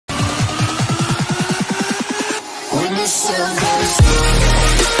Hola!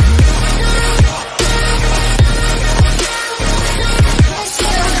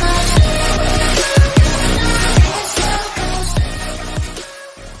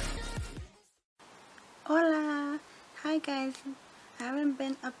 Hi guys! I haven't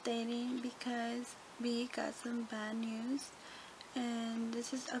been updating because we got some bad news, and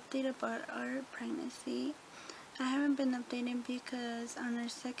this is update about our pregnancy. I haven't been updating because on our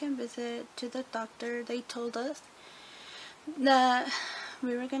second visit to the doctor, they told us that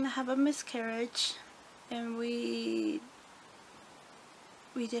we were gonna have a miscarriage, and we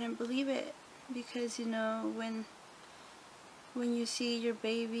didn't believe it because, you know, when you see your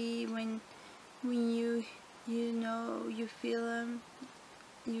baby, when you know, you feel him,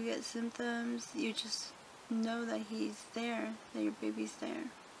 you get symptoms, you just know that he's there, that your baby's there.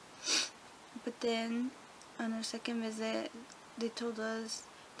 But then on our second visit, they told us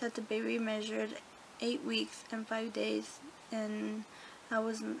that the baby measured 8 weeks and 5 days, and I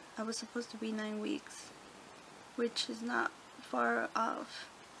was supposed to be 9 weeks, which is not far off.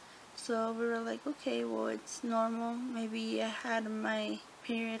 So we were like, okay, well, it's normal. Maybe I had my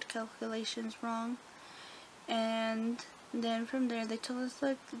period calculations wrong. And then from there, they told us,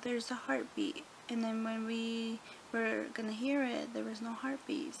 look, there's a heartbeat. And then when we were gonna hear it, there was no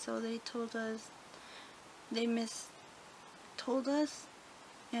heartbeat. So they told us, they told us,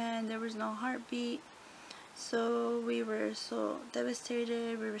 and there was no heartbeat. So we were so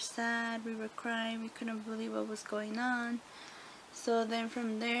devastated, we were sad, we were crying, we couldn't believe what was going on. So then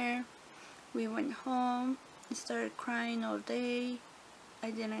from there, we went home and started crying all day.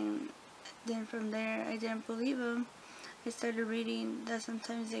 Then from there, I didn't believe him. I started reading that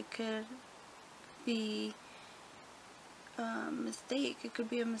sometimes it could be a mistake. It could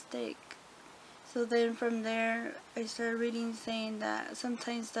be a mistake. So then from there, I started reading saying that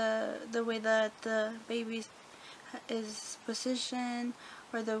sometimes the way that the baby is positioned,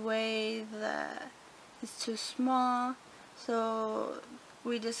 or the way that it's too small. So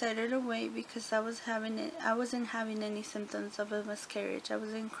we decided to wait because I wasn't having any symptoms of a miscarriage. I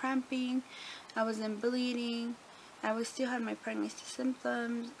wasn't cramping, I wasn't bleeding, I still had my pregnancy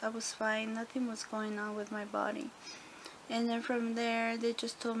symptoms. I was fine, nothing was going on with my body. And then from there, they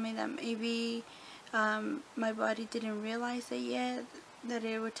just told me that maybe my body didn't realize it yet, that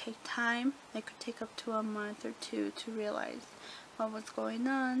it would take time. It could take up to a month or two to realize what was going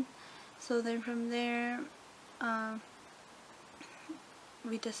on. So then from there,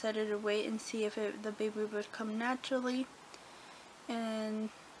 we decided to wait and see if the baby would come naturally, and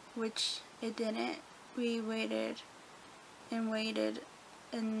which it didn't. We waited and waited,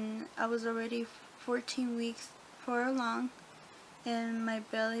 and I was already 14 weeks for along, and my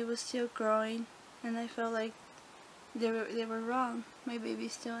belly was still growing, and I felt like they were wrong. My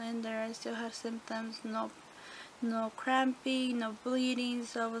baby's still in there. I still had symptoms, no cramping, no bleeding.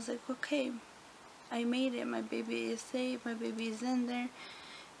 So I was like, okay, I made it. My baby is safe. My baby is in there.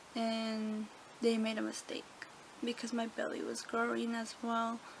 And they made a mistake because my belly was growing as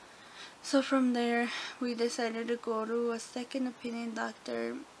well. So from there, we decided to go to a second opinion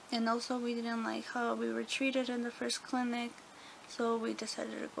doctor, and also we didn't like how we were treated in the first clinic, so we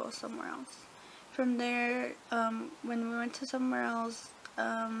decided to go somewhere else. From there, when we went to somewhere else,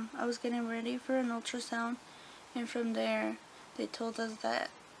 I was getting ready for an ultrasound, and from there, they told us that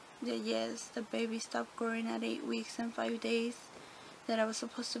yes, the baby stopped growing at 8 weeks and 5 days, that I was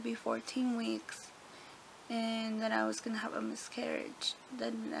supposed to be 14 weeks, and that I was going to have a miscarriage,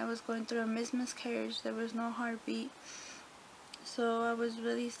 that I was going through a miscarriage. There was no heartbeat. So I was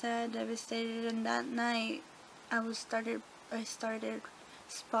really sad, devastated, and that night I started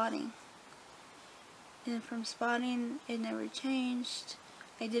spotting. And from spotting, it never changed.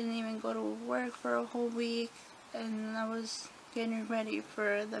 I didn't even go to work for a whole week, and I was getting ready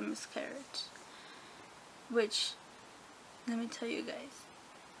for the miscarriage. Which, let me tell you guys,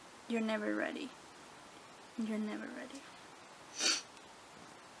 you're never ready. You're never ready.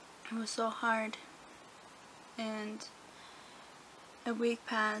 It was so hard, and a week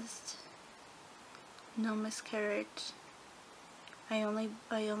passed, no miscarriage. I only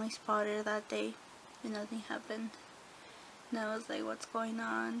spotted that day, and nothing happened. And I was like, what's going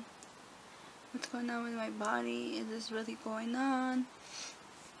on? What's going on with my body? Is this really going on?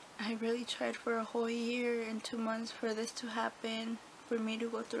 I really tried for a whole year and 2 months for this to happen, for me to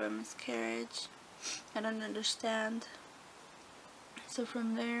go through a miscarriage. I don't understand. So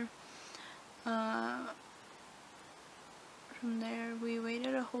from there we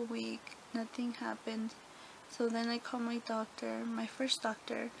waited a whole week. Nothing happened. So then I called my doctor, my first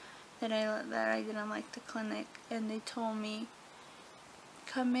doctor, that I didn't like the clinic, and they told me,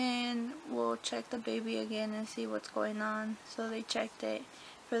 come in, we'll check the baby again and see what's going on. So they checked it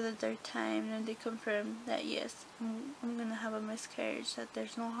for the third time, and they confirmed that yes, I'm gonna have a miscarriage, that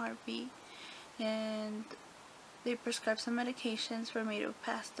there's no heartbeat, and they prescribed some medications for me to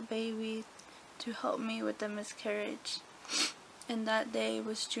pass the baby to help me with the miscarriage. And that day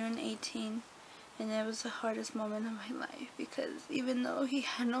was June 18, and it was the hardest moment of my life, because even though he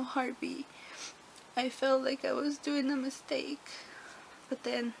had no heartbeat, I felt like I was doing a mistake. But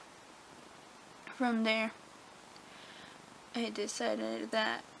then from there, I decided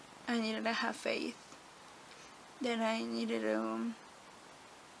that I needed to have faith, that I needed to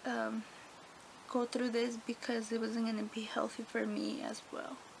go through this, because it wasn't going to be healthy for me as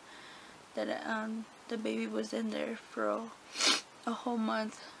well. That the baby was in there for a whole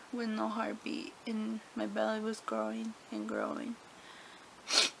month with no heartbeat, and my belly was growing and growing,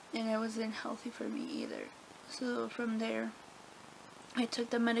 and it wasn't healthy for me either. So from there, I took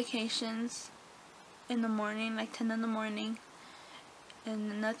the medications in the morning, like 10 in the morning,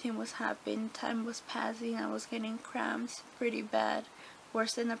 and nothing was happening. Time was passing. I was getting cramps pretty bad,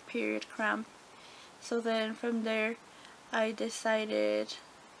 worse than a period cramp. So then from there, I decided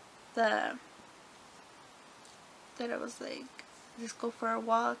that I was like, let's go for a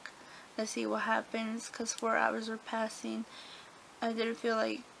walk, let's see what happens, because 4 hours were passing. I didn't feel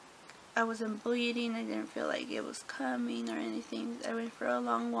like I wasn't bleeding, I didn't feel like it was coming or anything. I went for a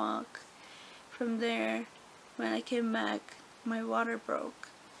long walk. From there, when I came back, my water broke,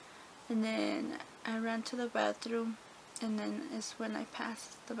 and then I ran to the bathroom, and then is when I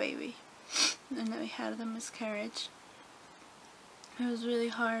passed the baby, and then we had the miscarriage. It was really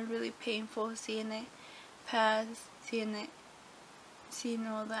hard, really painful seeing it pass, seeing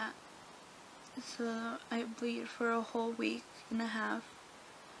all that. So I bleed for a whole week and a half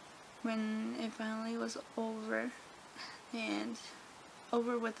when it finally was over, and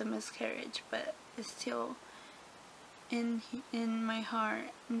over with the miscarriage, but it's still in my heart.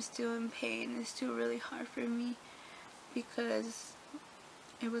 I'm still in pain. It's still really hard for me, because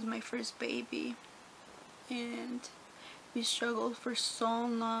it was my first baby, and we struggled for so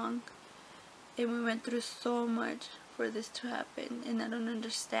long, and we went through so much for this to happen, and I don't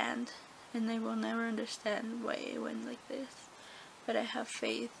understand, and I will never understand why it went like this. But I have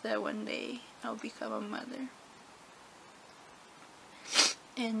faith that one day I'll become a mother.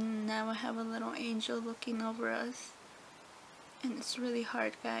 And now I have a little angel looking over us, and it's really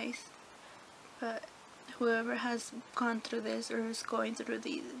hard, guys. But whoever has gone through this or is going through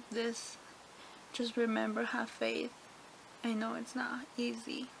this, just remember, have faith. I know it's not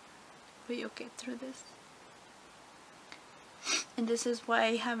easy, but you'll get through this. And this is why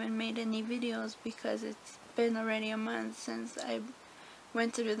I haven't made any videos, because it's been already a month since I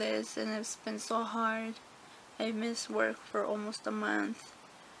went through this, and it's been so hard. I missed work for almost a month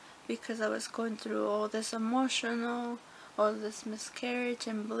because I was going through all this emotional, all this miscarriage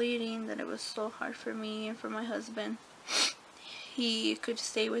and bleeding, that it was so hard for me and for my husband. He could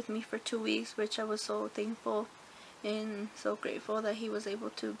stay with me for 2 weeks, which I was so thankful and so grateful that he was able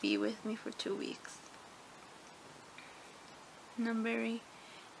to be with me for 2 weeks. And I'm very,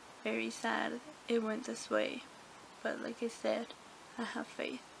 very sad it went this way. But like I said, I have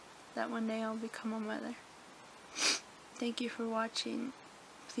faith that one day I'll become a mother. Thank you for watching.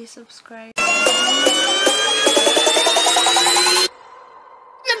 Please subscribe.